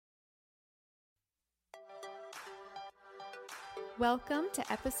Welcome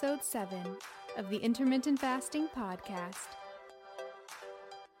to episode 7 of the Intermittent Fasting Podcast.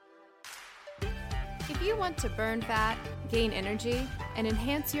 If you want to burn fat, gain energy, and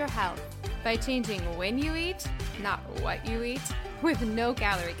enhance your health by changing when you eat, not what you eat, with no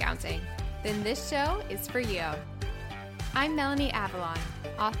calorie counting, then this show is for you. I'm Melanie Avalon,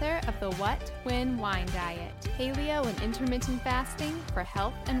 author of the What, When, Wine Diet, Paleo and Intermittent Fasting for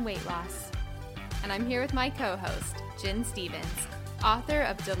Health and Weight Loss. And I'm here with my co-host, Jen Stevens, author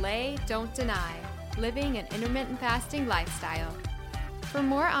of Delay, Don't Deny, Living an Intermittent Fasting Lifestyle. For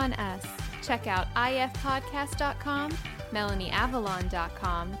more on us, check out ifpodcast.com,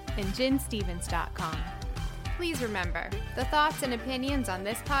 melanieavalon.com, and jenstevens.com. Please remember, the thoughts and opinions on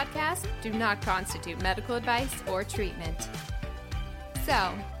this podcast do not constitute medical advice or treatment.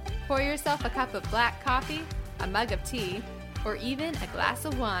 So, pour yourself a cup of black coffee, a mug of tea, or even a glass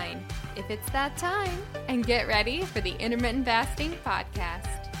of wine, if it's that time, and get ready for the Intermittent Fasting Podcast.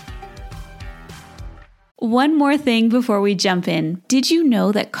 One more thing before we jump in. Did you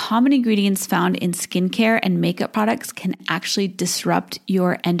know that common ingredients found in skincare and makeup products can actually disrupt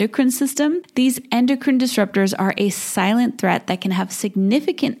your endocrine system? These endocrine disruptors are a silent threat that can have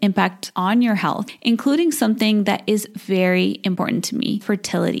significant impact on your health, including something that is very important to me,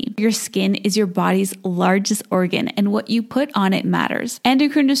 fertility. Your skin is your body's largest organ, and what you put on it matters.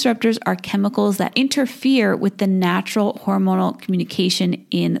 Endocrine disruptors are chemicals that interfere with the natural hormonal communication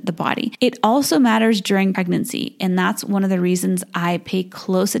in the body. It also matters during pregnancy, and that's one of the reasons I pay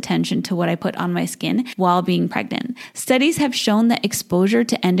close attention to what I put on my skin while being pregnant. Studies have shown that exposure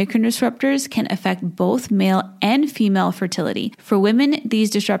to endocrine disruptors can affect both male and female fertility. For women,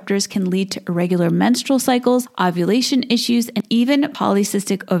 these disruptors can lead to irregular menstrual cycles, ovulation issues, and even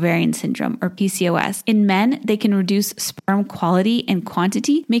polycystic ovarian syndrome, or PCOS. In men, they can reduce sperm quality and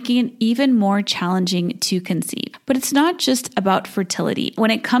quantity, making it even more challenging to conceive. But it's not just about fertility.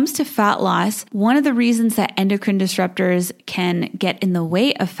 When it comes to fat loss, one of the reasons that endocrine disruptors can get in the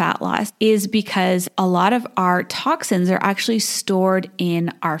way of fat loss is because a lot of our toxins are actually stored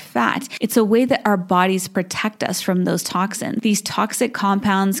in our fat. It's a way that our bodies protect us from those toxins. These toxic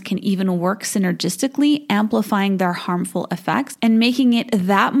compounds can even work synergistically, amplifying their harmful effects and making it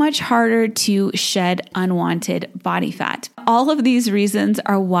that much harder to shed unwanted body fat. All of these reasons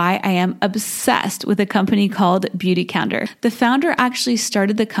are why I am obsessed with a company called Beautycounter. The founder actually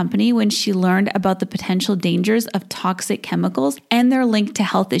started the company when she learned about the potential dangers of toxic chemicals and their link to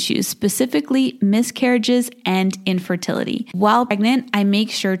health issues, specifically miscarriages and infertility. While pregnant, I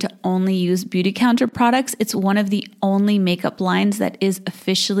make sure to only use Beautycounter products. It's one of the only makeup lines that is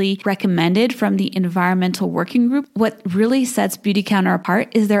officially recommended from the Environmental Working Group. What really sets Beautycounter apart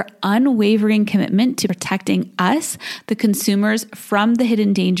is their unwavering commitment to protecting us, the consumers, from the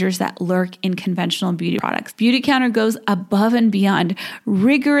hidden dangers that lurk in conventional beauty products. Beautycounter goes above and beyond,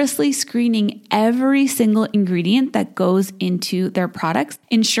 rigorously screening every single ingredient that goes into their products,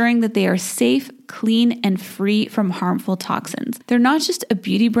 ensuring that they are safe, clean, and free from harmful toxins. They're not just a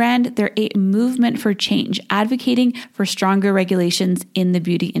beauty brand, they're a movement for change, advocating for stronger regulations in the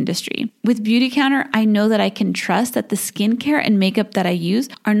beauty industry. With Beautycounter, I know that I can trust that the skincare and makeup that I use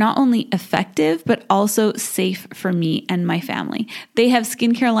are not only effective, but also safe for me and my family. They have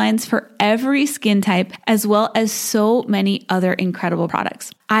skincare lines for every skin type, as well as so many other incredible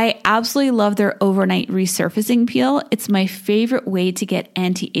products. I absolutely love their overnight resurfacing peel. It's my favorite way to get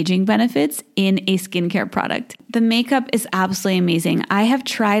anti-aging benefits in a skincare product. The makeup is absolutely amazing. I have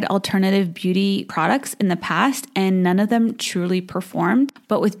tried alternative beauty products in the past and none of them truly performed.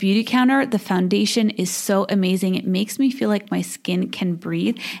 But with Beautycounter, the foundation is so amazing. It makes me feel like my skin can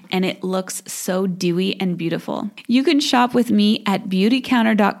breathe and it looks so dewy and beautiful. You can shop with me at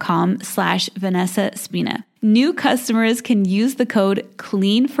beautycounter.com/Vanessa Spina. New customers can use the code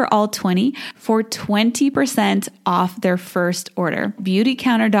CLEANFORALL20 for 20% off their first order.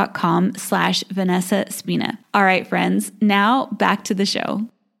 Beautycounter.com/Vanessa Spina. All right, friends, now back to the show.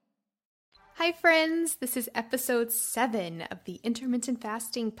 Hi, friends. This is episode 7 of the Intermittent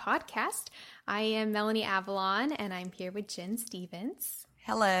Fasting Podcast. I am Melanie Avalon, and I'm here with Jen Stevens.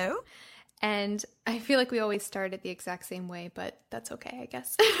 Hello. And I feel like we always start it the exact same way, but that's okay, I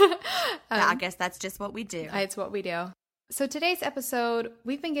guess. I guess that's just what we do. It's what we do. So today's episode,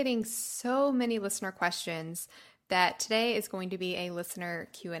 we've been getting so many listener questions that today is going to be a listener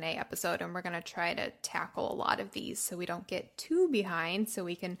Q&A episode, and we're going to try to tackle a lot of these so we don't get too behind, so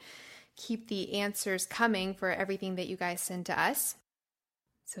we can keep the answers coming for everything that you guys send to us.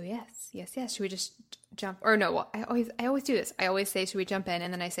 So yes. Should we just jump? Or no, well, I always do this. I always say, should we jump in?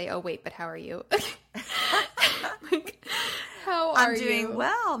 And then I say, oh wait, but how are you? How are you? I'm doing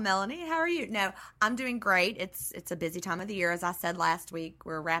well, Melanie. How are you? No, I'm doing great. It's a busy time of the year. As I said last week,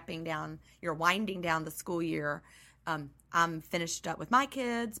 we're winding down the school year. I'm finished up with my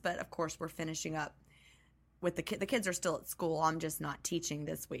kids, but of course we're finishing up with the kids are still at school. I'm just not teaching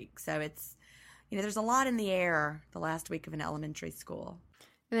this week. So it's, there's a lot in the air the last week of an elementary school.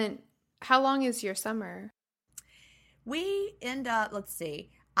 And then how long is your summer? We end up, let's see,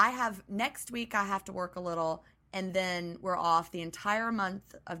 next week I have to work a little, and then we're off the entire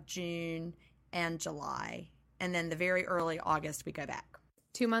month of June and July. And then the very early August we go back.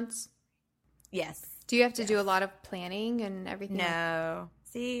 2 months? Yes. Do you have to do a lot of planning and everything? No.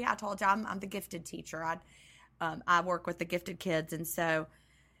 See, I told you I'm the gifted teacher. I work with the gifted kids, and so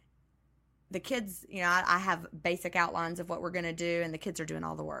the kids, I have basic outlines of what we're going to do, and the kids are doing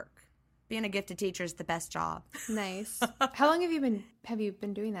all the work. Being a gifted teacher is the best job. Nice. How long have you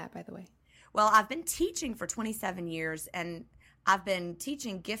been doing that, by the way? Well, I've been teaching for 27 years, and I've been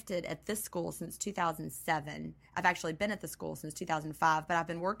teaching gifted at this school since 2007. I've actually been at the school since 2005, but I've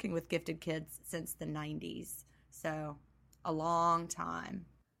been working with gifted kids since the 90s. So, a long time.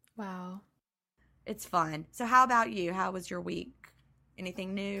 Wow. It's fun. So how about you? How was your week?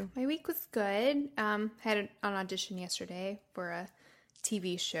 Anything new? My week was good. Had an audition yesterday for a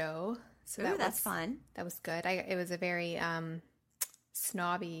TV show. So that's fun. That was good. It was a very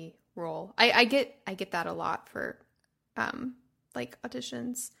snobby role. I get that a lot for like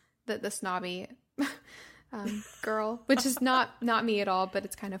auditions. The snobby girl, which is not me at all, but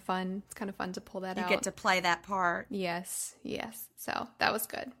it's kind of fun. It's kind of fun to pull that out. You get to play that part. Yes. So that was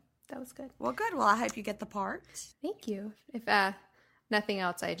good. Well, good. Well, I hope you get the part. Thank you. If nothing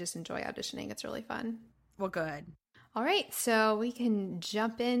else, I just enjoy auditioning. It's really fun. Well, good. All right, so we can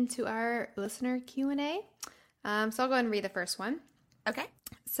jump into our listener Q&A. So I'll go ahead and read the first one. Okay.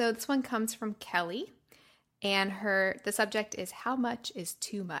 So this one comes from Kelly, and the subject is how much is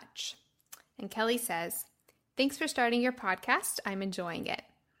too much? And Kelly says, thanks for starting your podcast. I'm enjoying it.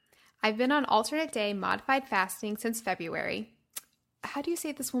 I've been on alternate day modified fasting since February. How do you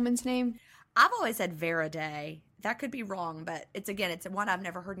say this woman's name? I've always said Veraday. That could be wrong, but it's one I've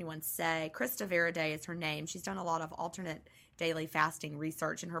never heard anyone say. Krista Veraday is her name. She's done a lot of alternate daily fasting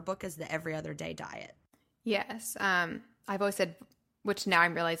research, and her book is The Every Other Day Diet. Yes. I've always said, which now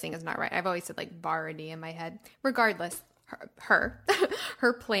I'm realizing is not right. I've always said like Varaday in my head. Regardless, her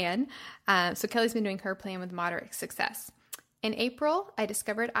plan. So Kelly's been doing her plan with moderate success. In April, I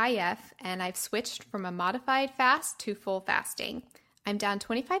discovered IF, and I've switched from a modified fast to full fasting. I'm down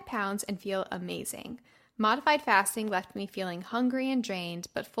 25 pounds and feel amazing. Modified fasting left me feeling hungry and drained,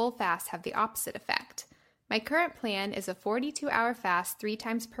 but full fasts have the opposite effect. My current plan is a 42-hour fast 3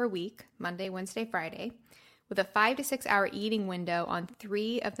 times per week, Monday, Wednesday, Friday, with a 5 to 6 hour eating window on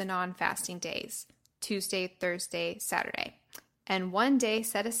 3 of the non-fasting days, Tuesday, Thursday, Saturday, and 1 day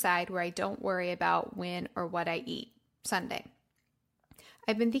set aside where I don't worry about when or what I eat, Sunday.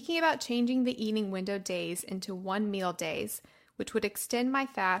 I've been thinking about changing the eating window days into 1 meal days, which would extend my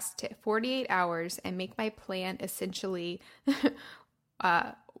fast to 48 hours and make my plan essentially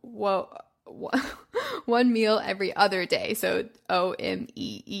 1 meal every other day, so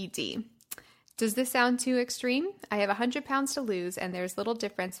OMEED. Does this sound too extreme? I have 100 pounds to lose, and there's little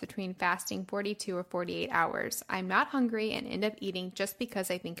difference between fasting 42 or 48 hours. I'm not hungry and end up eating just because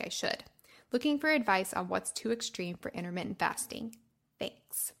I think I should. Looking for advice on what's too extreme for intermittent fasting.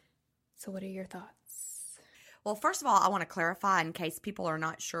 Thanks. So what are your thoughts? Well, first of all, I want to clarify in case people are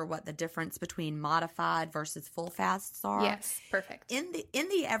not sure what the difference between modified versus full fasts are. Yes, perfect. In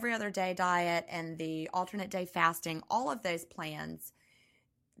the every other day diet and the alternate day fasting, all of those plans,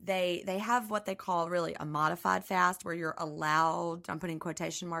 they have what they call really a modified fast where you're allowed, I'm putting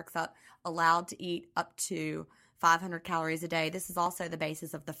quotation marks up, allowed to eat up to 500 calories a day. This is also the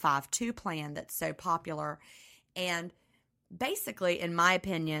basis of the 5-2 plan that's so popular. And basically, in my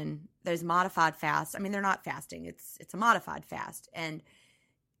opinion, those modified fasts, I mean, they're not fasting. It's a modified fast. And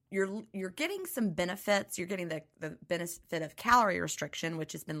you're getting some benefits. You're getting the benefit of calorie restriction,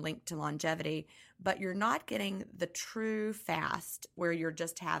 which has been linked to longevity, but you're not getting the true fast where you're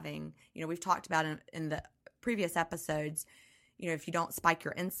just having, we've talked about in the previous episodes, if you don't spike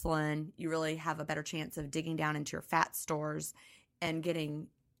your insulin, you really have a better chance of digging down into your fat stores and getting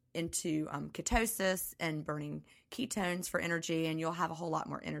into ketosis and burning ketones for energy, and you'll have a whole lot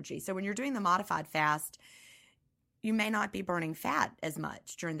more energy. So when you're doing the modified fast, you may not be burning fat as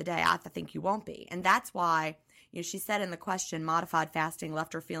much during the day. I think you won't be. And that's why, she said in the question, modified fasting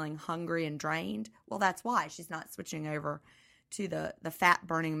left her feeling hungry and drained. Well, that's why she's not switching over to the fat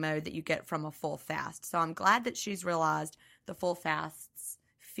burning mode that you get from a full fast. So I'm glad that she's realized the full fasts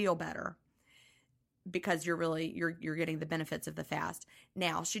feel better. because you're getting the benefits of the fast.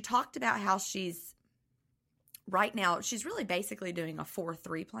 Now, she talked about how right now she's really basically doing a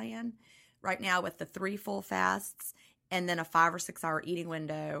 4-3 plan right now with the 3 full fasts and then a 5 or 6 hour eating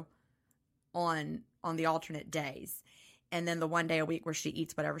window on the alternate days. And then the 1 day a week where she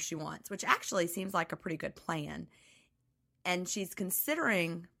eats whatever she wants, which actually seems like a pretty good plan. And she's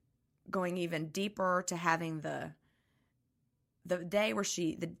considering going even deeper to having the day where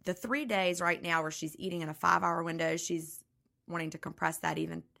the 3 days right now where she's eating in a 5 hour window, she's wanting to compress that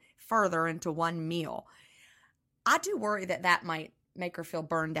even further into one meal. I do worry that might make her feel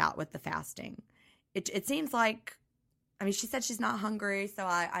burned out with the fasting. It seems like, I mean, she said she's not hungry, so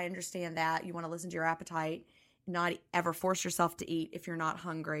I understand that. You want to listen to your appetite, not ever force yourself to eat if you're not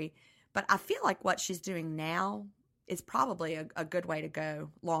hungry. But I feel like what she's doing now is probably a good way to go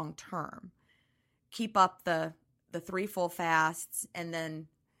long term. Keep up the 3 full fasts and then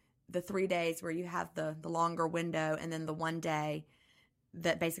the 3 days where you have the longer window and then the 1 day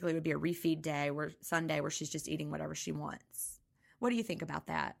that basically would be a refeed day Sunday where she's just eating whatever she wants. What do you think about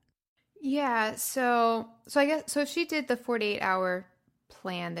that? Yeah, so I guess if she did the 48-hour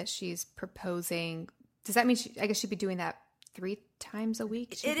plan that she's proposing, does that mean I guess she'd be doing that 3 times a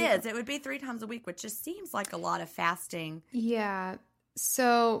week? It is. It would be 3 times a week, which just seems like a lot of fasting. Yeah.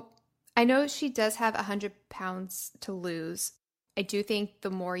 So I know she does have 100 pounds to lose. I do think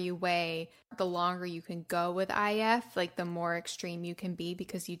the more you weigh, the longer you can go with IF, like the more extreme you can be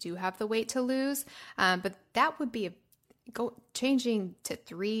because you do have the weight to lose. But that would be changing to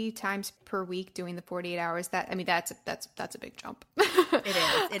 3 times per week doing the 48 hours. That's a big jump.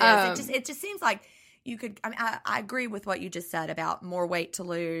 It is. It just seems like you could. I mean, I agree with what you just said about more weight to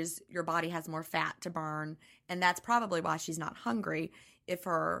lose. Your body has more fat to burn, and that's probably why she's not hungry. If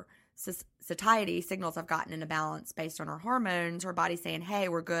her satiety signals have gotten into balance based on her hormones, her body's saying, "Hey,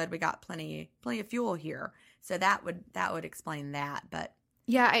 we're good. We got plenty of fuel here." So that would explain that. But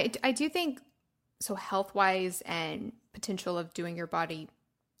yeah, I do think so, health wise and potential of doing your body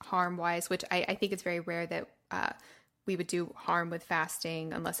harm wise, which I think it's very rare that we would do harm with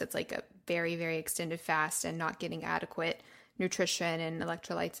fasting unless it's like a very, very extended fast and not getting adequate nutrition and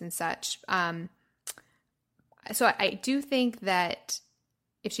electrolytes and such. So I do think that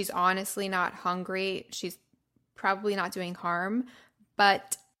if she's honestly not hungry, she's probably not doing harm,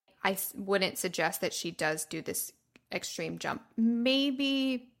 but I wouldn't suggest that she does do this extreme jump.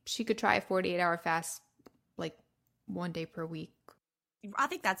 Maybe she could try a 48-hour fast like 1 day per week. I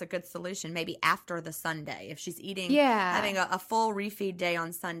think that's a good solution. Maybe after the Sunday, if she's eating, having a full refeed day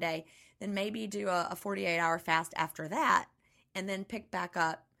on Sunday, then maybe do a 48-hour fast after that and then pick back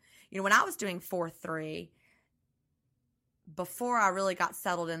up. You know, when I was doing 4-3, before I really got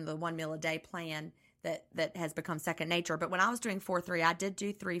settled in the 1 meal a day plan that has become second nature, but when I was doing 4-3, I did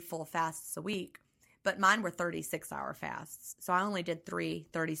do 3 full fasts a week, but mine were 36-hour fasts. So I only did 3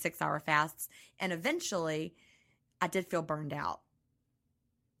 36-hour fasts, and eventually I did feel burned out.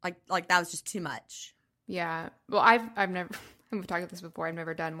 Like that was just too much. Yeah. Well, I've never, we've talked about this before. I've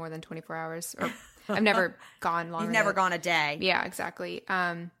never done more than 24 hours, or I've never gone longer. You've never gone a day. Yeah, exactly.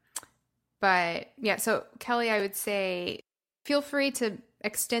 But yeah, so Kelly, I would say feel free to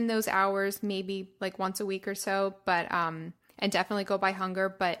extend those hours, maybe like once a week or so, but, and definitely go by hunger,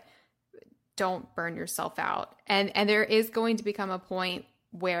 but don't burn yourself out. And there is going to become a point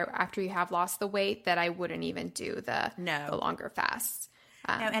where after you have lost the weight that I wouldn't even do the longer fasts.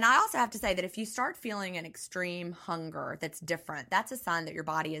 And I also have to say that if you start feeling an extreme hunger that's different, that's a sign that your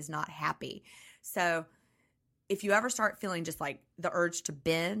body is not happy. So if you ever start feeling just like the urge to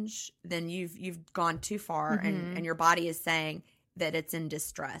binge, then you've gone too far, and your body is saying that it's in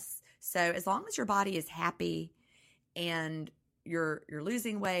distress. So as long as your body is happy and you're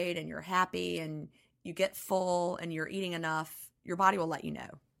losing weight and you're happy and you get full and you're eating enough, your body will let you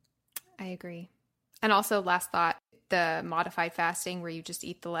know. I agree. And also, last thought, the modified fasting where you just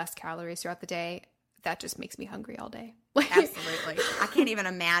eat the less calories throughout the day, that just makes me hungry all day. Absolutely. I can't even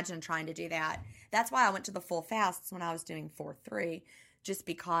imagine trying to do that. That's why I went to the full fasts when I was doing 4-3, just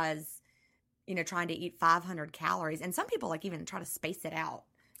because, you know, trying to eat 500 calories. And some people like even try to space it out.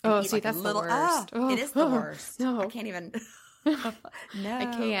 Oh, see, that's the worst. It is the worst. No. I can't even. No. I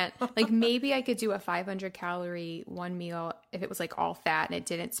can't. Like, maybe I could do a 500 calorie one meal if it was like all fat and it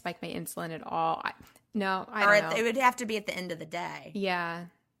didn't spike my insulin at all. I don't know. It would have to be at the end of the day. Yeah.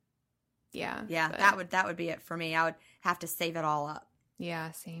 That would be it for me. I would have to save it all up.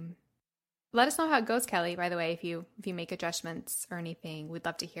 Yeah, same. Let us know how it goes, Kelly, by the way, if you make adjustments or anything. We'd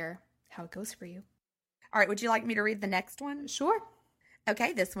love to hear how it goes for you. All right, would you like me to read the next one? Sure.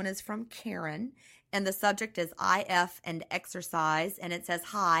 Okay, this one is from Karen, and the subject is IF and exercise, and it says,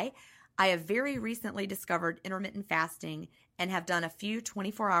 "Hi, I have very recently discovered intermittent fasting and have done a few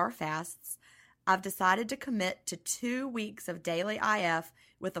 24-hour fasts. I've decided to commit to 2 weeks of daily IF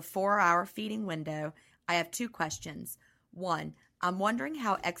with a 4-hour feeding window. I have 2 questions. 1, I'm wondering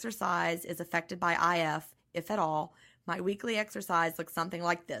how exercise is affected by IF, if at all. My weekly exercise looks something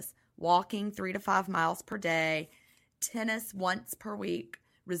like this: walking 3 to 5 miles per day, tennis once per week,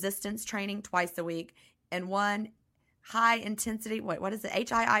 resistance training twice a week, and one high intensity, what is it?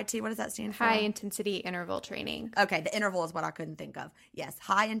 HIIT, what does that stand for? High intensity interval training. Okay, the interval is what I couldn't think of. Yes,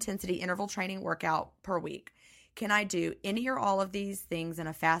 high intensity interval training workout per week. Can I do any or all of these things in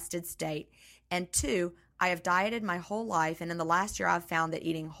a fasted state? And 2, I have dieted my whole life, and in the last year I've found that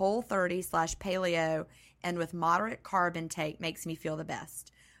eating Whole30/paleo and with moderate carb intake makes me feel the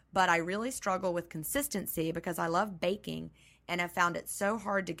best. But I really struggle with consistency because I love baking and have found it so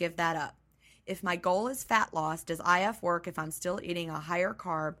hard to give that up. If my goal is fat loss, does IF work if I'm still eating a higher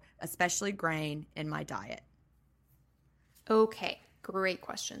carb, especially grain, in my diet? Okay, great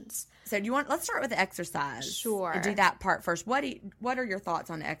questions. So let's start with the exercise. Sure. And do that part first. What are your thoughts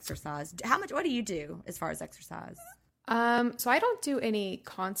on exercise? What do you do as far as exercise? So I don't do any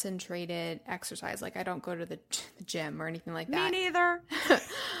concentrated exercise. Like I don't go to the gym or anything like that. Me neither.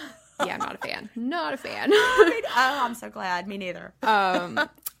 Yeah, I'm not a fan. Not a fan. Oh, I'm so glad. Me neither.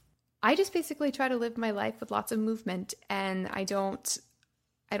 I just basically try to live my life with lots of movement, and I don't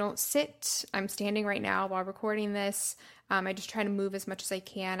sit. I'm standing right now while recording this. I just try to move as much as I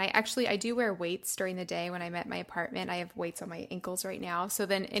can. I do wear weights during the day when I'm at my apartment. I have weights on my ankles right now. So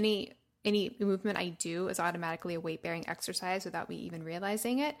then any movement I do is automatically a weight-bearing exercise without me even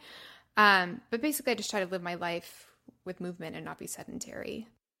realizing it. But basically I just try to live my life with movement and not be sedentary.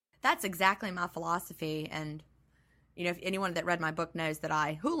 That's exactly my philosophy. And you know, if anyone that read my book knows that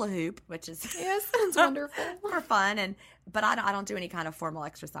I hula hoop, which is yes, sounds wonderful for fun, but I don't do any kind of formal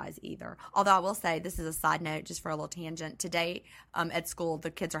exercise either. Although I will say, this is a side note, just for a little tangent. Today, at school, the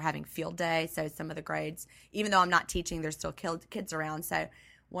kids are having field day, so some of the grades, even though I'm not teaching, there's still kids around. So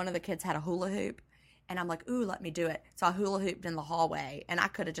one of the kids had a hula hoop, and I'm like, ooh, let me do it. So I hula hooped in the hallway, and I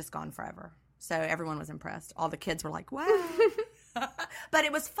could have just gone forever. So everyone was impressed. All the kids were like, wow. But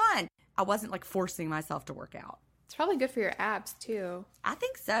it was fun. I wasn't like forcing myself to work out. It's probably good for your abs too. I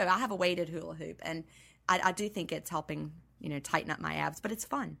think so. I have a weighted hula hoop, and I do think it's helping, tighten up my abs, but it's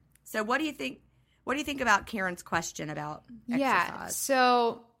fun. So what do you think? What do you think about Karen's question about exercise? Yeah.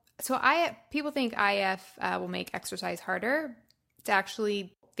 So people think IF will make exercise harder. It's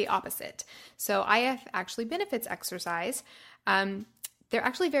actually the opposite. So IF actually benefits exercise. They're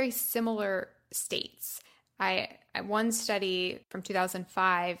actually very similar states. One study from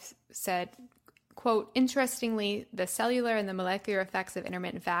 2005 said, quote, interestingly, the cellular and the molecular effects of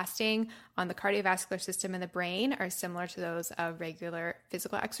intermittent fasting on the cardiovascular system and the brain are similar to those of regular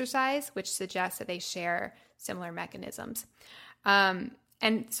physical exercise, which suggests that they share similar mechanisms.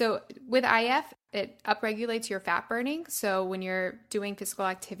 And so with IF, it upregulates your fat burning. So when you're doing physical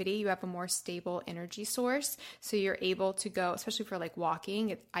activity, you have a more stable energy source. So you're able to go, especially for like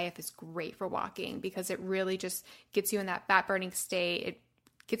walking, IF is great for walking because it really just gets you in that fat burning state. It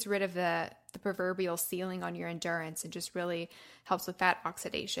gets rid of the proverbial ceiling on your endurance and just really helps with fat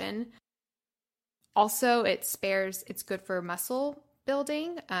oxidation. Also, it's good for muscle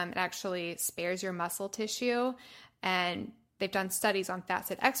building. It actually spares your muscle tissue, and they've done studies on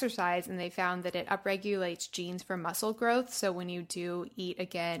fasted exercise, and they found that it upregulates genes for muscle growth. So when you do eat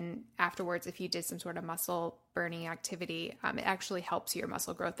again afterwards, if you did some sort of muscle burning activity, it actually helps your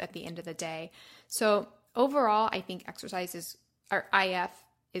muscle growth at the end of the day. So overall, I think IF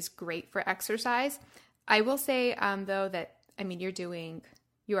is great for exercise. I will say, though, that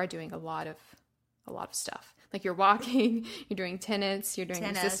you are doing a lot of stuff. Like you're walking, you're doing tennis, you're doing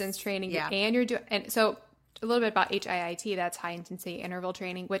resistance training, yeah. And so a little bit about HIIT, that's high intensity interval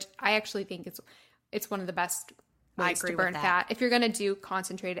training, which I actually think it's one of the best ways to burn fat. If you're going to do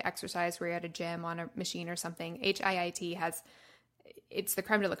concentrated exercise where you're at a gym on a machine or something, HIIT it's the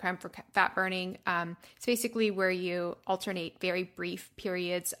creme de la creme for fat burning. It's basically where you alternate very brief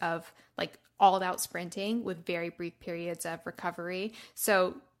periods of like all out sprinting with very brief periods of recovery.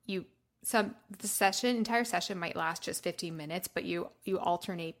 So the entire session might last just 15 minutes, but you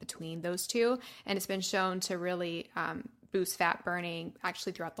alternate between those two. And it's been shown to really boost fat burning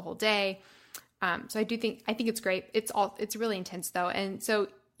actually throughout the whole day. So I think it's great. It's really intense though. And so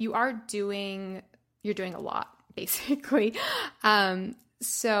you're doing a lot basically.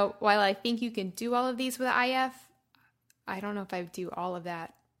 So while I think you can do all of these with IF, I don't know if I would do all of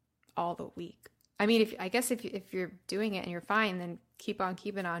that all the week. I mean, if you're doing it and you're fine, then keep on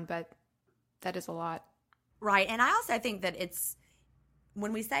keeping on, but that is a lot. Right. And I also think that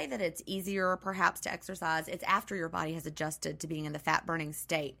when we say that it's easier perhaps to exercise, it's after your body has adjusted to being in the fat burning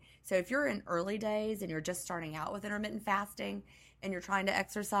state. So if you're in early days and you're just starting out with intermittent fasting and you're trying to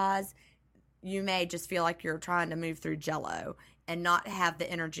exercise, you may just feel like you're trying to move through jello and not have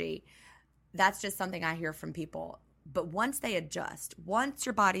the energy. That's just something I hear from people. But once they adjust, once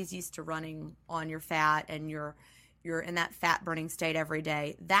your body's used to running on your fat and you're in that fat burning state every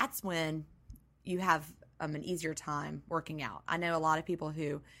day, that's when you have an easier time working out. I know a lot of people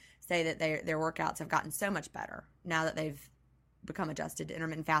who say that their workouts have gotten so much better now that they've become adjusted to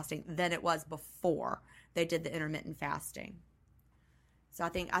intermittent fasting than it was before they did the intermittent fasting. So I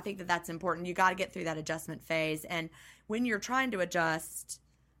think that that's important. You got to get through that adjustment phase. And when you're trying to adjust,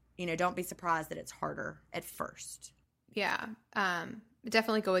 don't be surprised that it's harder at first. Yeah.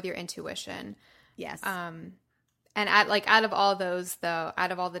 Definitely go with your intuition. Yes. And out of all those, though,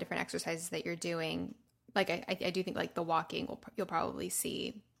 out of all the different exercises that you're doing, like I do think like the walking you'll probably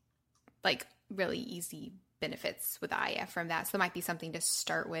see like really easy benefits with IF from that. So that might be something to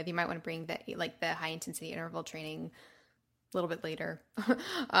start with. You might want to bring the high intensity interval training a little bit later.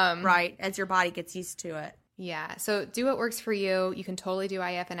 Right. As your body gets used to it. Yeah. So do what works for you. You can totally do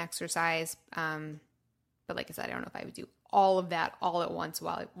IF and exercise. But like I said, I don't know if I would do all of that all at once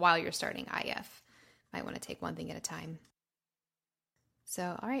while you're starting IF. Might want to take one thing at a time.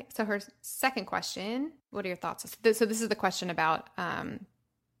 So, all right. So her second question, what are your thoughts? So this is the question about,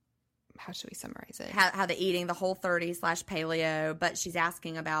 how should we summarize it? How the eating, the Whole30/paleo, but she's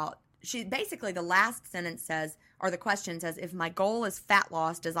asking about, basically the last sentence says, or the question says, if my goal is fat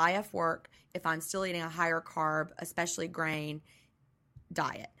loss, does IF work if I'm still eating a higher carb, especially grain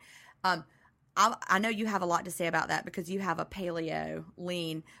diet? I know you have a lot to say about that because you have a paleo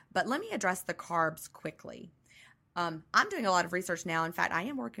lean, but let me address the carbs quickly. I'm doing a lot of research now. In fact, I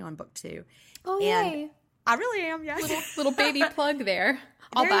am working on book 2. Oh, yay. I really am, yes. Little baby plug there.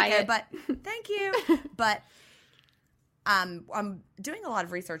 I'll buy it. But thank you. But I'm doing a lot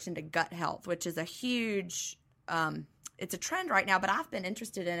of research into gut health, which is a huge it's a trend right now, but I've been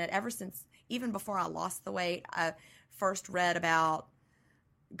interested in it ever since, even before I lost the weight. I first read about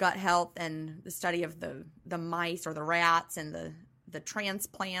gut health and the study of the mice or the rats and the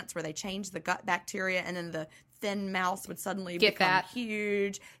transplants where they change the gut bacteria and then the thin mouse would suddenly become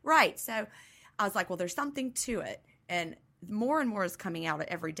huge. Right. So I was like, well, there's something to it. And more is coming out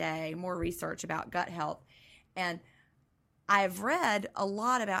every day, more research about gut health. And I've read a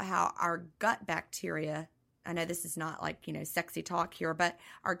lot about how our gut bacteria, I know this is not like, sexy talk here, but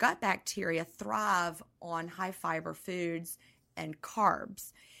our gut bacteria thrive on high fiber foods and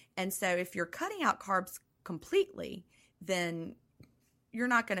carbs. And so if you're cutting out carbs completely, then you're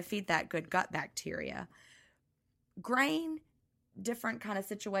not going to feed that good gut bacteria. Grain, different kind of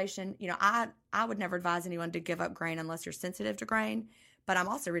situation. I would never advise anyone to give up grain unless you're sensitive to grain. But I'm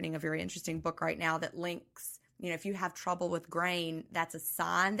also reading a very interesting book right now that links, if you have trouble with grain, that's a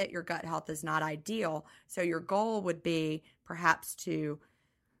sign that your gut health is not ideal. So your goal would be perhaps to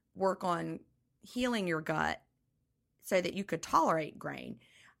work on healing your gut so that you could tolerate grain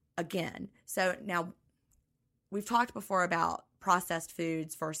again. So now we've talked before about processed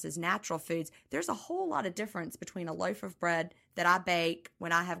foods versus natural foods. There's a whole lot of difference between a loaf of bread that I bake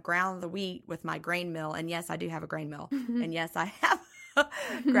when I have ground the wheat with my grain mill. And yes, I do have a grain mill. And yes, I have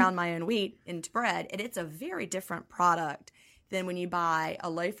ground my own wheat into bread. And it's a very different product than when you buy a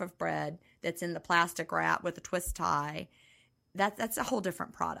loaf of bread that's in the plastic wrap with a twist tie. That's a whole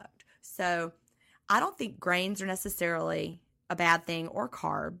different product. So I don't think grains are necessarily a bad thing or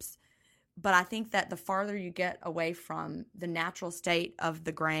carbs. But I think that the farther you get away from the natural state of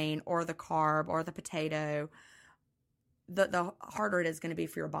the grain or the carb or the potato, the harder it is going to be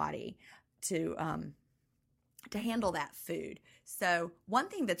for your body to handle that food. So one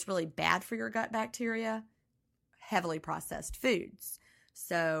thing that's really bad for your gut bacteria, heavily processed foods.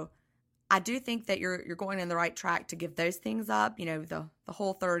 So I do think that you're going in the right track to give those things up. The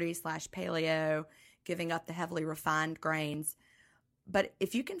Whole30/paleo, giving up the heavily refined grains. But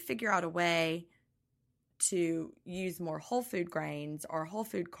if you can figure out a way to use more whole food grains or whole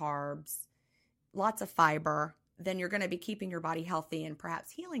food carbs, lots of fiber, then you're going to be keeping your body healthy and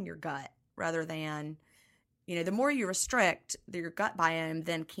perhaps healing your gut rather than, the more you restrict, your gut biome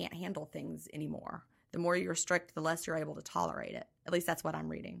then can't handle things anymore. The more you restrict, the less you're able to tolerate it. At least that's what I'm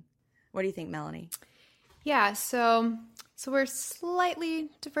reading. What do you think, Melanie? Yeah, so we're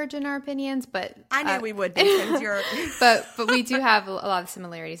slightly divergent in our opinions, but I knew we would be since you're but we do have a lot of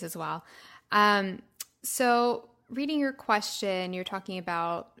similarities as well. So reading your question, you're talking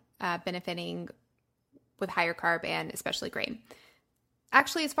about benefiting with higher carb and especially grain.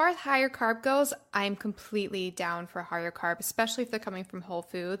 Actually, as far as higher carb goes, I'm completely down for higher carb, especially if they're coming from whole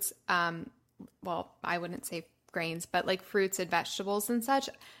foods. Well, I wouldn't say grains, but like fruits and vegetables and such.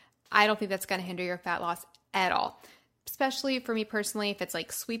 I don't think that's going to hinder your fat loss at all. Especially for me personally, if it's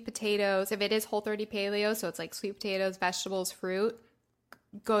like sweet potatoes, if it is Whole30 paleo, so it's like sweet potatoes, vegetables, fruit,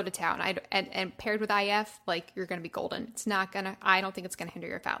 go to town. And paired with IF, like you're going to be golden. I don't think it's going to hinder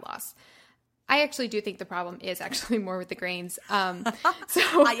your fat loss. I actually do think the problem is actually more with the grains. So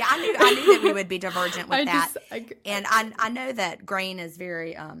I knew that we would be divergent with that. And I know that grain is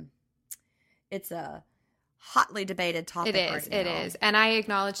very, it's a hotly debated topic. It is. And I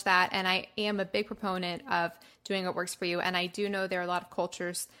acknowledge that. And I am a big proponent of doing what works for you. And I do know there are a lot of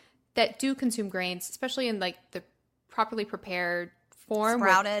cultures that do consume grains, especially in like the properly prepared form.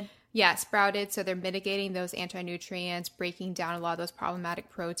 Sprouted. So they're mitigating those anti-nutrients, breaking down a lot of those problematic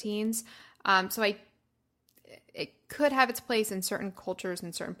proteins. So it could have its place in certain cultures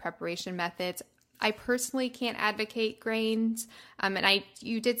and certain preparation methods. I personally can't advocate grains. And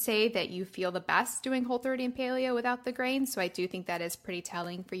you did say that you feel the best doing Whole30 and paleo without the grains. So I do think that is pretty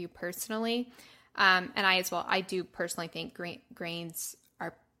telling for you personally. And I do personally think grains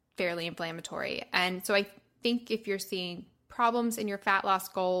are fairly inflammatory. And so I think if you're seeing problems in your fat loss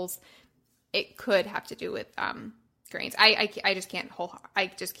goals, it could have to do with, grains. I just can't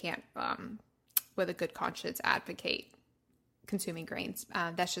with a good conscience advocate consuming grains.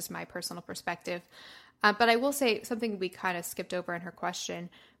 That's just my personal perspective. But I will say something we kind of skipped over in her question.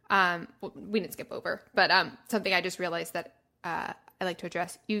 We didn't skip over, but something I just realized that I like to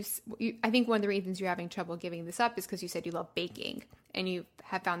address. I think one of the reasons you're having trouble giving this up is because you said you love baking and you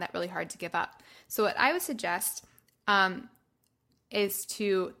have found that really hard to give up. So what I would suggest there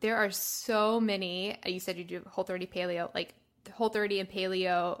are so many, you said you do Whole30 paleo, like Whole30 and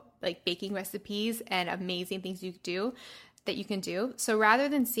paleo, like baking recipes and amazing things you can do. So rather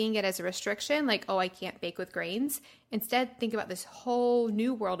than seeing it as a restriction, like, oh, I can't bake with grains, instead think about this whole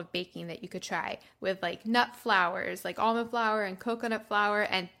new world of baking that you could try with like nut flours, like almond flour and coconut flour.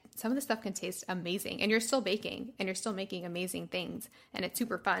 And some of the stuff can taste amazing and you're still baking and you're still making amazing things and it's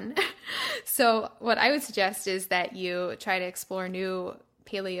super fun. So what I would suggest is that you try to explore new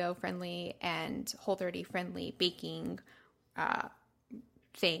paleo friendly and Whole30 friendly baking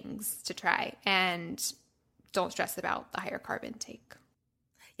things to try and don't stress about the higher carb intake.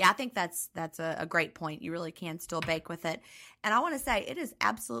 Yeah, I think that's a great point. You really can still bake with it. And I want to say it is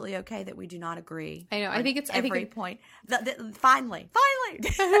absolutely okay that we do not agree. I know. I think it's every point. Finally.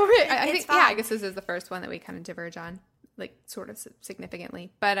 I guess this is the first one that we kind of diverge on, like sort of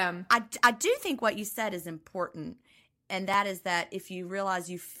significantly. But I do think what you said is important, and that is that if you realize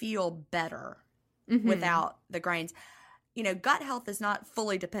you feel better without the grains. You know, gut health is not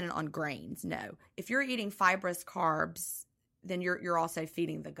fully dependent on grains. No, if you're eating fibrous carbs, then you're also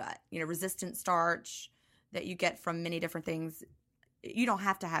feeding the gut. You know, resistant starch that you get from many different things. You don't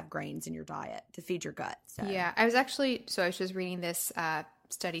have to have grains in your diet to feed your gut. So. Yeah, I was just reading this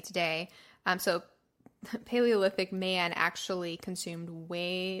study today. So Paleolithic man actually consumed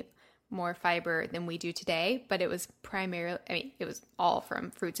way more fiber than we do today, but it was it was all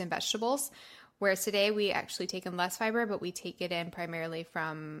from fruits and vegetables. Whereas today we actually take in less fiber, but we take it in primarily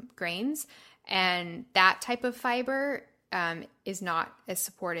from grains. And that type of fiber is not as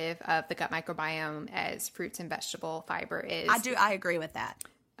supportive of the gut microbiome as fruits and vegetable fiber is. I agree with that.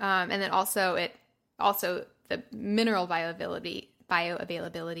 And then also the mineral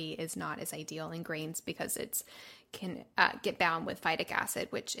bioavailability is not as ideal in grains because it can get bound with phytic acid,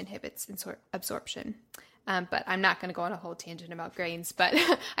 which inhibits absorption. But I'm not going to go on a whole tangent about grains, but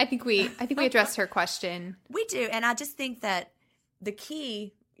I think we addressed her question. We do. And I just think that the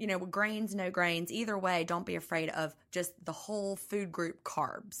key, you know, with grains, no grains, either way, don't be afraid of just the whole food group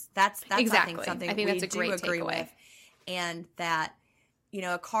carbs. That's exactly. I think something that's a great agree takeaway. with. And that, you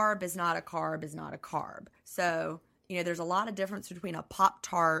know, a carb is not a carb is not a carb. So, you know, there's a lot of difference between a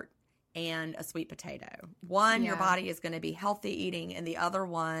Pop-Tart and a sweet potato. One, your body is going to be healthy eating, and the other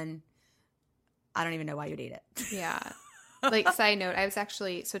one, I don't even know why you'd eat it. Yeah. Like, side note,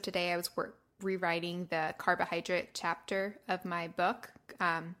 today I was rewriting the carbohydrate chapter of my book.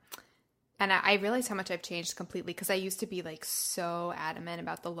 And I realized how much I've changed completely because I used to be like so adamant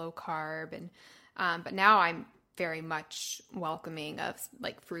about the low carb but now I'm very much welcoming of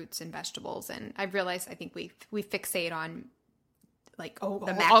like fruits and vegetables. And I've realized I think we fixate on like, all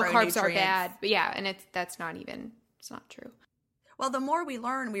carbs are bad. But yeah, and it's not true. Well, the more we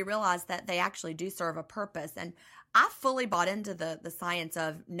learn, we realize that they actually do serve a purpose. And I fully bought into the science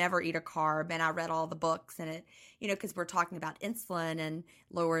of never eat a carb. And I read all the books and it, you know, because we're talking about insulin and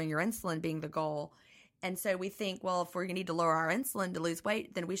lowering your insulin being the goal. And so we think, well, if we need to lower our insulin to lose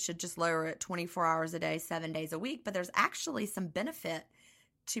weight, then we should just lower it 24 hours a day, 7 days a week. But there's actually some benefit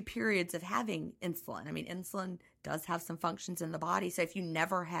to periods of having insulin. I mean, insulin does have some functions in the body. So if you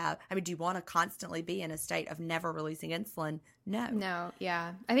never have, I mean, do you want to constantly be in a state of never releasing insulin? No. No,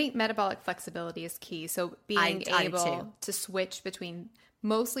 yeah. I think metabolic flexibility is key. So being able to switch between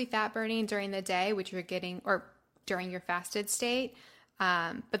mostly fat burning during the day, which you're getting, or during your fasted state,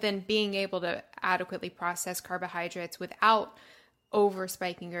 but then being able to adequately process carbohydrates without over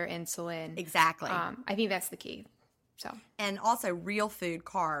spiking your insulin. Exactly. I think that's the key. So, and also real food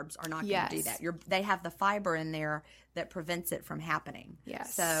carbs are not going to do that. They have the fiber in there that prevents it from happening.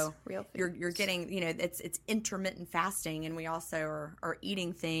 Yes. So real food. You're getting, it's intermittent fasting, and we also are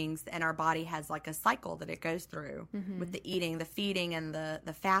eating things, and our body has like a cycle that it goes through with the eating, the feeding, and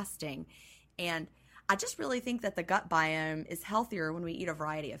the fasting. And I just really think that the gut biome is healthier when we eat a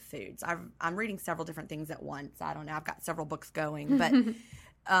variety of foods. I'm reading several different things at once. I don't know. I've got several books going,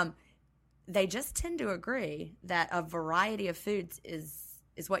 but they just tend to agree that a variety of foods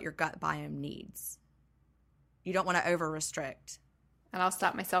is what your gut biome needs. You don't want to over restrict. And I'll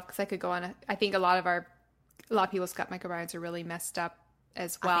stop myself because I could go on. I think a lot of people's gut microbiomes are really messed up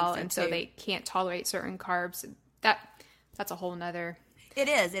as well, so they can't tolerate certain carbs. That's a whole nother. It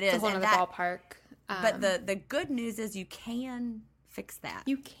is. It's a whole nother ballpark. But the good news is you can fix that.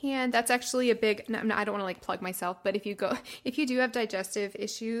 You can. That's actually a big, I don't want to plug myself, but if you do have digestive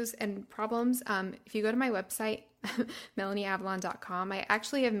issues and problems, if you go to my website, melanieavalon.com, I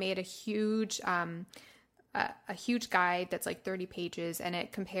actually have made a huge guide that's 30 pages, and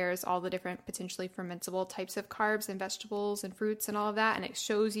it compares all the different potentially fermentable types of carbs and vegetables and fruits and all of that. And it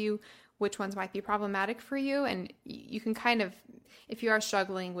shows you which ones might be problematic for you. And you can kind of, if you are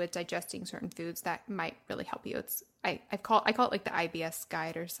struggling with digesting certain foods, that might really help you. I call it the IBS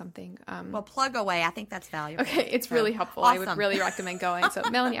guide or something. Well, plug away. I think that's valuable. Okay. It's really helpful. Awesome. I would really recommend going. So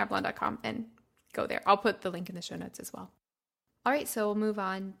melanieavalon.com and go there. I'll put the link in the show notes as well. All right. So we'll move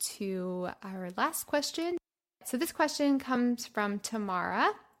on to our last question. So this question comes from Tamara.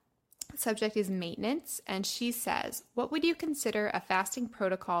 Subject is maintenance, and she says, what would you consider a fasting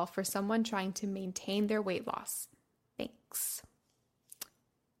protocol for someone trying to maintain their weight loss? Thanks.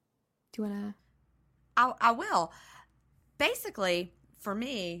 Do you want to? I will. Basically, for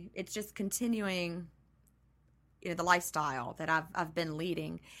me, it's just continuing, the lifestyle that I've been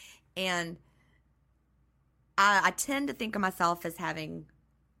leading, and I tend to think of myself as having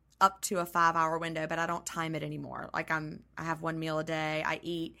up to a 5-hour window, but I don't time it anymore. I have one meal a day, I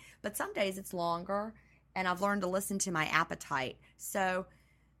eat, but some days it's longer, and I've learned to listen to my appetite. So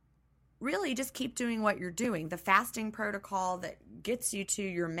really just keep doing what you're doing. The fasting protocol that gets you to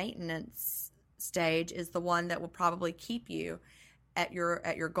your maintenance stage is the one that will probably keep you at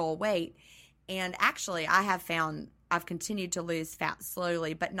your goal weight. And actually, I have found I've continued to lose fat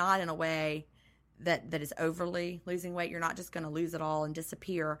slowly, but not in a way that is overly losing weight. You're not just going to lose it all and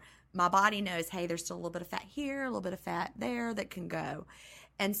disappear. My body knows, hey, there's still a little bit of fat here, a little bit of fat there that can go.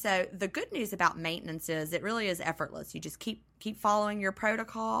 And so the good news about maintenance is it really is effortless. You just keep following your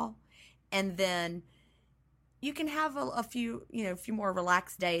protocol, and then you can have a few more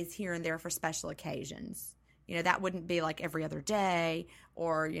relaxed days here and there for special occasions. That wouldn't be like every other day,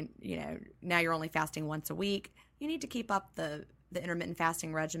 or now you're only fasting once a week. You need to keep up the intermittent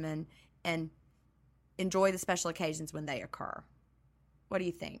fasting regimen and enjoy the special occasions when they occur. What do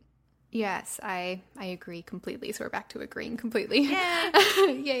you think? Yes, I agree completely. So we're back to agreeing completely. Yeah.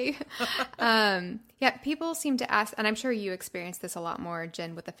 Yay. Yeah, people seem to ask, and I'm sure you experience this a lot more,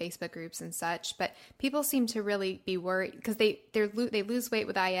 Jen, with the Facebook groups and such, but people seem to really be worried because they lose weight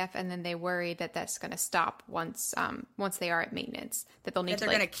with IF, and then they worry that that's going to stop once they are at maintenance, that they'll need they're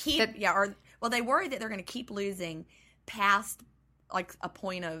going to keep, they worry that they're going to keep losing past a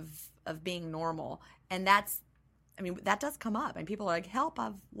point of being normal. And that does come up, and people are like, help,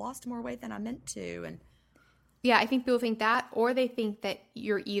 I've lost more weight than I meant to. And yeah, I think people think that, or they think that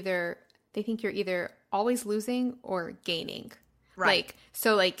you're either always losing or gaining. Right.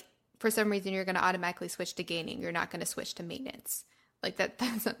 For some reason you're going to automatically switch to gaining. You're not going to switch to maintenance.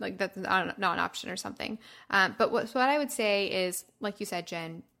 That's not an option or something. But what I would say is, like you said,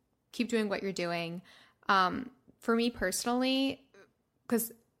 Jen, keep doing what you're doing. For me personally,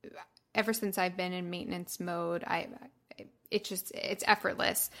 because ever since I've been in maintenance mode, it's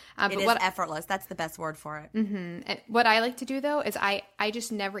effortless. It is effortless. That's the best word for it. Mm-hmm. And what I like to do though is I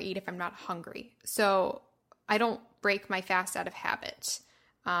just never eat if I'm not hungry. So I don't break my fast out of habit.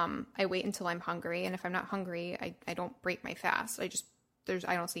 I wait until I'm hungry, and if I'm not hungry, I don't break my fast. I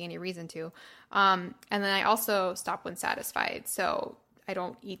don't see any reason to. And then I also stop when satisfied. So I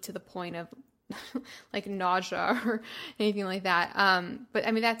don't eat to the point of like nausea or anything like that. But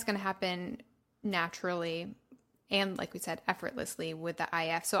I mean, that's going to happen naturally and, like we said, effortlessly with the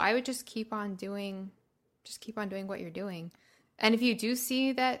IF. So I would just keep on doing what you're doing. And if you do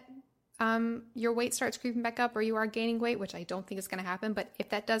see that your weight starts creeping back up or you are gaining weight, which I don't think is going to happen, but if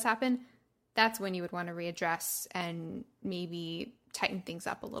that does happen, that's when you would want to readdress and maybe tighten things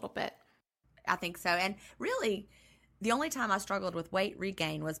up a little bit. I think so. And really, the only time I struggled with weight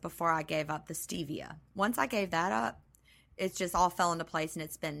regain was before I gave up the stevia. Once I gave that up, it's just all fell into place and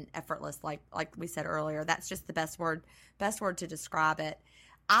it's been effortless. Like we said earlier, that's just the best word to describe it.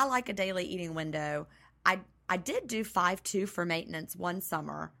 I like a daily eating window. I did do 5-2 for maintenance one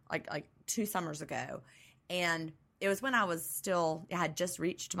summer, like 2 summers ago. And it was when I had just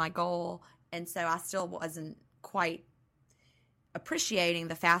reached my goal. And so I still wasn't quite appreciating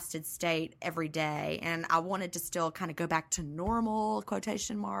the fasted state every day. And I wanted to still kind of go back to normal,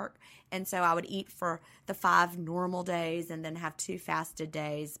 quotation mark. And so I would eat for the 5 normal days and then have 2 fasted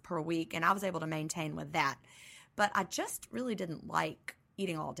days per week. And I was able to maintain with that. But I just really didn't like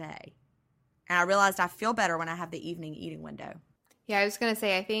eating all day. And I realized I feel better when I have the evening eating window. Yeah, I was going to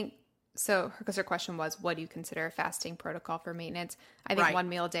say, I think, so because her question was, what do you consider a fasting protocol for maintenance? I think 1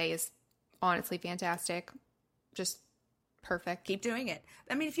 meal a day is honestly fantastic. Just perfect. Keep doing it.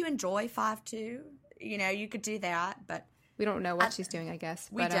 I mean, if you enjoy 5-2, you could do that, but we don't know what she's doing, I guess.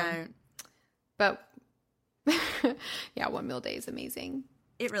 We don't. But yeah, 1 meal a day is amazing.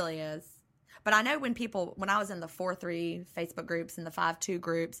 It really is. But I know when I was in the 4-3 Facebook groups and the 5-2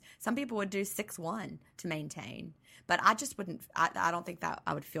 groups, some people would do 6-1 to maintain. But I just wouldn't, I don't think that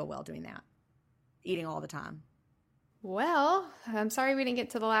I would feel well doing that, eating all the time. Well, I'm sorry we didn't get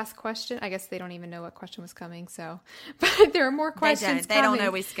to the last question. I guess they don't even know what question was coming. So, but there are more questions They don't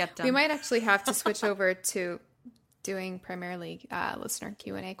know we skipped them. We might actually have to switch over to doing primarily listener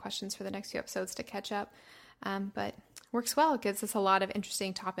Q&A questions for the next few episodes to catch up. But works well. It gives us a lot of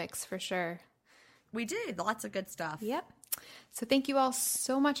interesting topics for sure. We do. Lots of good stuff. Yep. So thank you all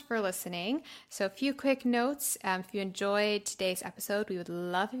so much for listening. So a few quick notes. If you enjoyed today's episode, we would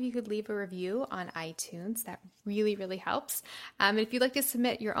love if you could leave a review on iTunes. That really, really helps. And if you'd like to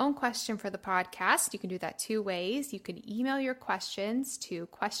submit your own question for the podcast, you can do that 2 ways. You can email your questions to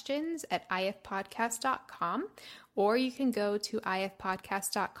questions@ifpodcast.com, or you can go to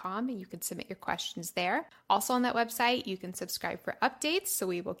ifpodcast.com and you can submit your questions there. Also on that website, you can subscribe for updates, so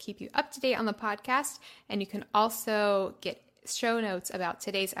we will keep you up to date on the podcast. And you can also get show notes about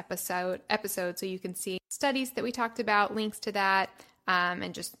today's episode so you can see studies that we talked about, links to that,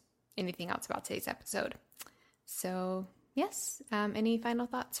 and just anything else about today's episode. So yes, any final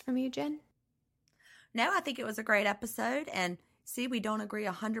thoughts from you, Jen? No, I think it was a great episode, and see, we don't agree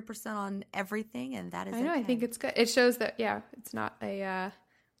 100% on everything, and that is I know, okay. I think it's good. It shows that, it's not we're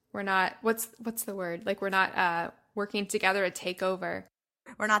not, what's the word? Like, we're not working together to take over.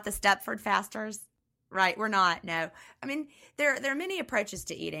 We're not the Stepford Fasters. Right, we're not, no. I mean, there are many approaches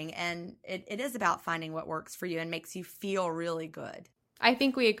to eating, and it is about finding what works for you and makes you feel really good. I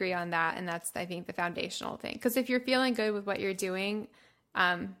think we agree on that, and that's, I think, the foundational thing. Because if you're feeling good with what you're doing,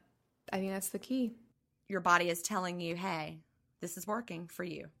 I think that's the key. Your body is telling you, hey, this is working for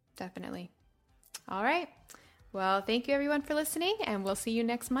you. Definitely. All right. Well, thank you, everyone, for listening, and we'll see you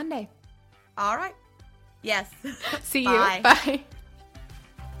next Monday. All right. Yes. See you. Bye.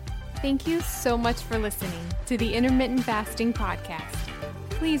 Thank you so much for listening to the Intermittent Fasting Podcast.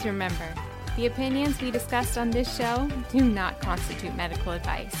 Please remember, the opinions we discussed on this show do not constitute medical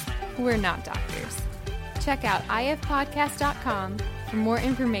advice. We're not doctors. Check out ifpodcast.com for more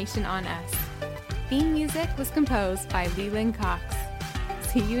information on us. Theme music was composed by Leland Cox.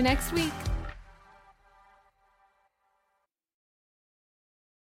 See you next week.